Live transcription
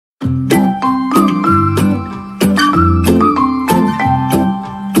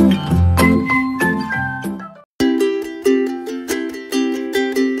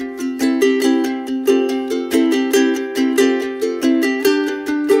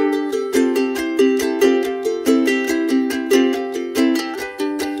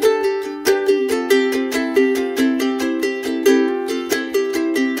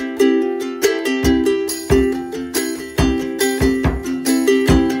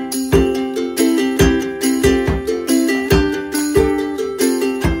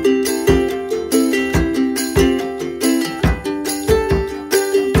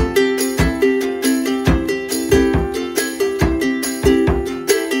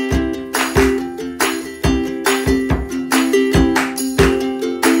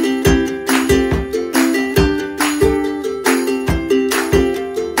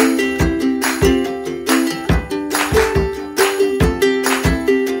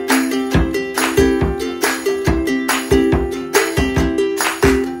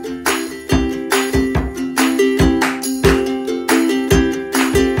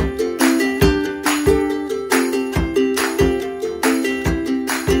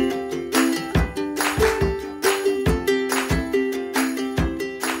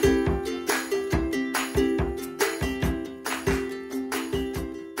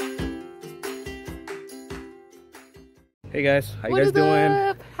guys, how you What guys is doing?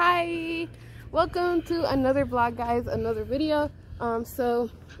 up? Hi, welcome to another vlog, guys. Another video. So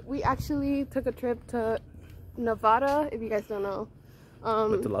we actually took a trip to Nevada, if you guys don't know.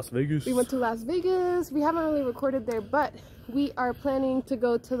 Went to Las Vegas. We went to Las Vegas. We haven't really recorded there, but we are planning to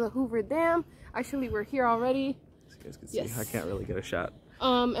go to the Hoover Dam. Actually, we're here already. As you guys can see, I can't really get a shot.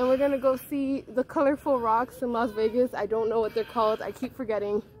 And we're gonna go see the colorful rocks in Las Vegas. I don't know what they're called. I keep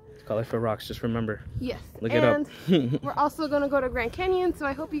forgetting. Colorful rocks, just remember. Yes. Look it up. We're also gonna go to Grand Canyon, so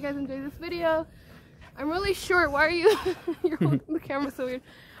I hope you guys enjoy this video. I'm really short. Why are you? You're holding the camera so weird.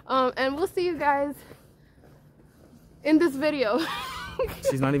 And we'll see you guys in this video.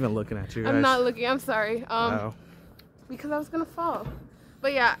 She's not even looking at you guys. I'm not looking. I'm sorry. Wow. Because I was gonna fall.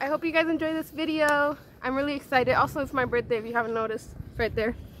 But yeah, I hope you guys enjoy this video. I'm really excited. Also, it's my birthday. If you haven't noticed, right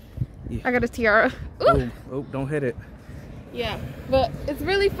there. Yeah. I got a tiara. Oh, don't hit it. Yeah, but it's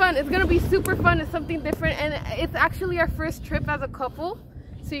really fun. It's gonna be super fun. It's something different, and it's actually our first trip as a couple,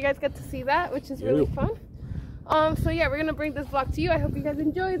 so you guys get to see that, which is really fun. So yeah, we're gonna bring this vlog to you. I hope you guys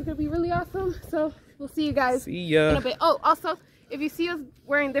enjoy. It's gonna be really awesome. So we'll see you guys in a bit. Oh, also, if you see us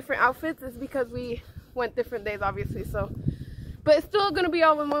wearing different outfits, it's because we went different days, obviously. So, but it's still gonna be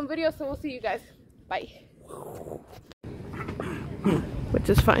all in one video. So we'll see you guys. Bye. Which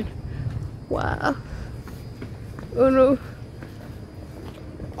is fine. Wow. Oh no.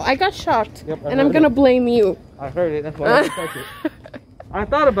 I got shocked, and I'm gonna blame you. I heard it, that's why I didn't touch it. I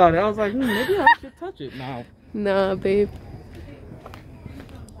thought about it, I was like, maybe I should touch it now. Nah, babe.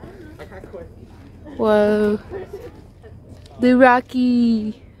 Whoa. The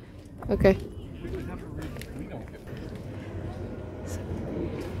Rocky. Okay.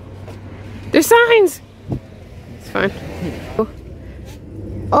 There's signs! It's fine.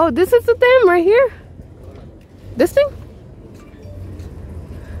 Oh, this is the dam right here? This thing?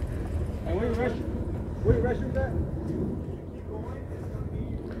 Where your restrooms at?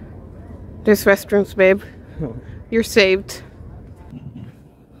 There's restrooms, babe. You're saved.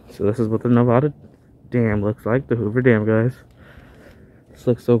 So this is what the Nevada Dam looks like, the Hoover Dam, guys. This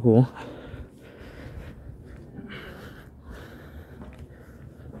looks so cool.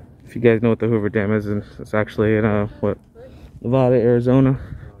 If you guys know what the Hoover Dam is, it's actually in Nevada, Arizona.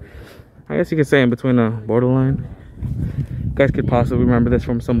 I guess you could say in between the borderline. You guys could possibly remember this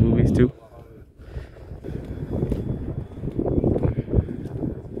from some movies too.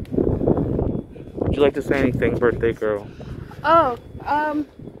 Would you like to say anything, birthday girl? Oh, I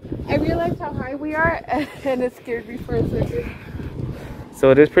realized how high we are, and it scared me for a second. So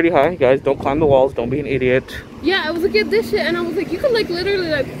it is pretty high, guys. Don't climb the walls. Don't be an idiot. Yeah, I was looking at this shit, and I was like, you can like literally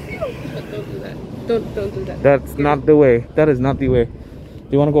like, but don't do that. Don't do that. That's not the way. That is not the way. Do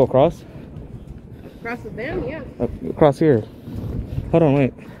you want to go across? Across the dam, yeah. Across here. Hold on,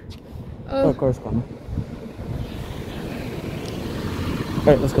 wait. Oh, of course, coming. All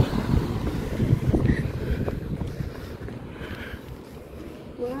right, let's go.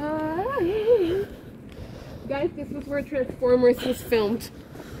 Wow. Guys, this is where Transformers was filmed.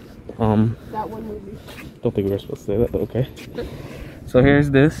 That one movie. Don't think we were supposed to say that, but okay. So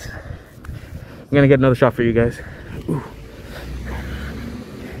here's this. I'm gonna get another shot for you guys. Ooh.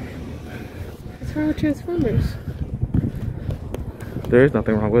 What's wrong with Transformers? There is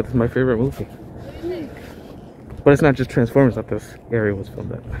nothing wrong with it. It's my favorite movie. But it's not just Transformers that this area was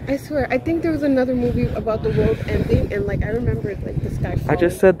filmed at. I swear, I think there was another movie about the world ending, and like I remember like this guy falling. I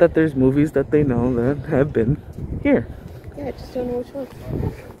just said that there's movies that they know that have been here. Yeah, I just don't know which one.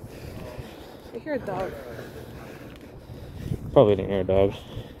 I hear a dog. Probably didn't hear a dog.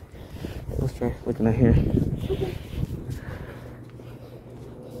 Let's try looking at here.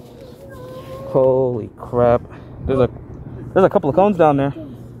 Holy crap. There's a couple of cones down there.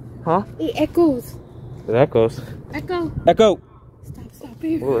 Huh? It echoes. It echoes. Echo. Echo! Stop,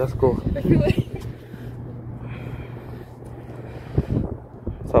 baby. Oh, that's cool. I feel like...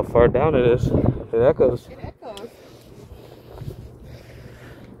 That's how far down it is. It echoes. It echoes.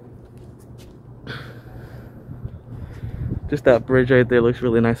 Just that bridge right there looks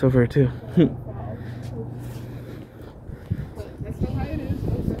really nice over here too. That's how high it is.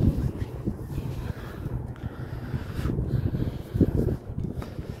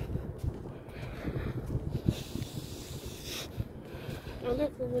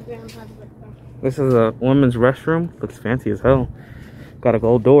 This is a women's restroom. Looks fancy as hell. Got a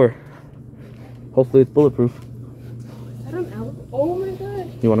gold door. Hopefully it's bulletproof. Is that an elevator? Oh my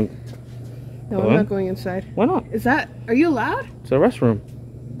god. You want to? No, I'm not going inside. Why not? Is that? Are you allowed? It's a restroom.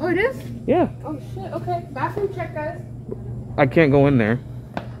 Oh, it is? Yeah. Oh shit. Okay. Bathroom check, guys. I can't go in there.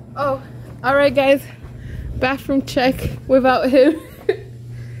 Oh, all right, guys. Bathroom check without him.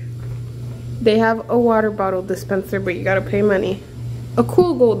 They have a water bottle dispenser, but you gotta pay money. A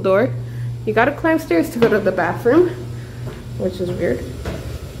cool gold door. You gotta climb stairs to go to the bathroom, which is weird.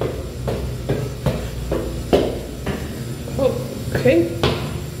 Okay.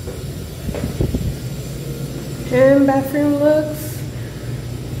 And bathroom looks,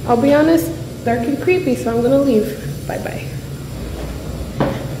 I'll be honest, dark and creepy, so I'm gonna leave. Bye-bye.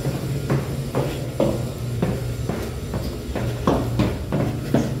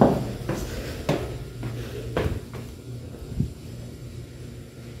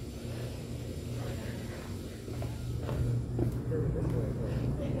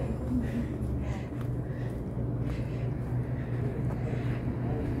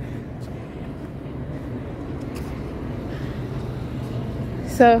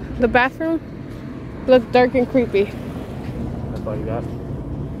 So the bathroom looked dark and creepy. That's all you got?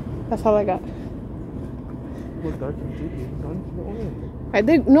 That's all I got. It looked dark and creepy. Go in. I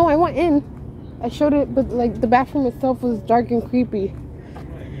did. No, I went in. I showed it, but like the bathroom itself was dark and creepy.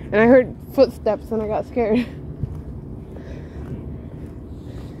 And I heard footsteps and I got scared.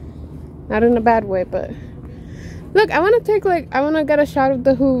 Not in a bad way, but look, I want to get a shot of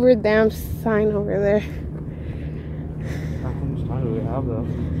the Hoover Dam sign over there. How much time do we have though?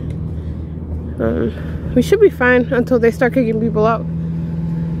 We should be fine until they start kicking people out.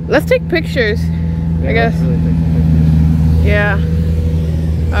 Let's take pictures, Yeah, I guess. Really take some pictures. Yeah.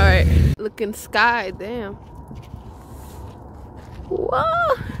 All right. Looking sky, damn.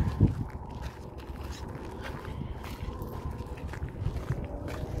 Whoa.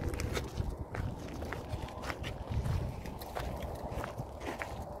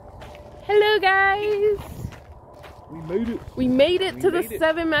 Hello, guys. We made it. We made it to the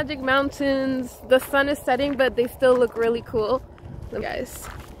 7 Magic Mountains. The sun is setting, but they still look really cool. Look, guys.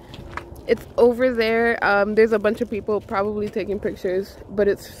 It's over there. There's a bunch of people probably taking pictures, but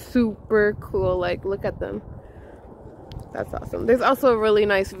it's super cool. Like, look at them. That's awesome. There's also a really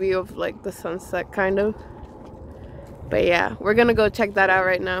nice view of like the sunset, kind of. But yeah, we're gonna go check that out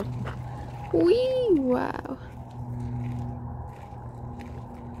right now. Wee! Wow.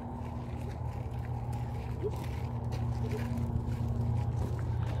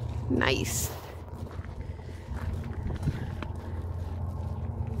 Nice.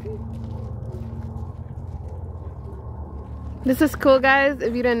 This is cool, guys.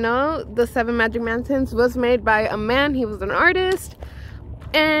 If you didn't know, the 7 Magic Mountains was made by a man. He was an artist,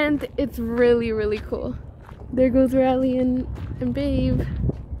 and it's really, really cool. There goes Riley and Babe.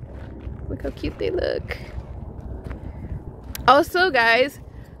 Look how cute they look. Also, guys,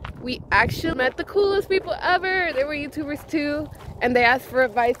 we actually met the coolest people ever. They were YouTubers too, and they asked for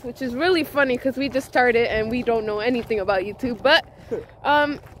advice, which is really funny because we just started and we don't know anything about YouTube. But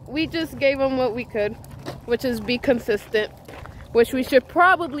we just gave them what we could, which is be consistent, which we should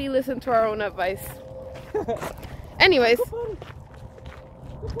probably listen to our own advice. Anyways,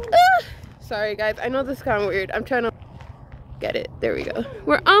 sorry guys, I know this is kind of weird. I'm trying to get it. There we go.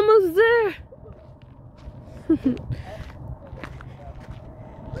 We're almost there.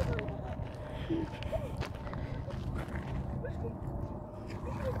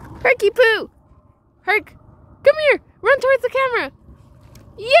 Herky Poo! Herc, come here! Run towards the camera!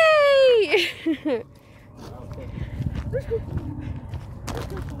 Yay!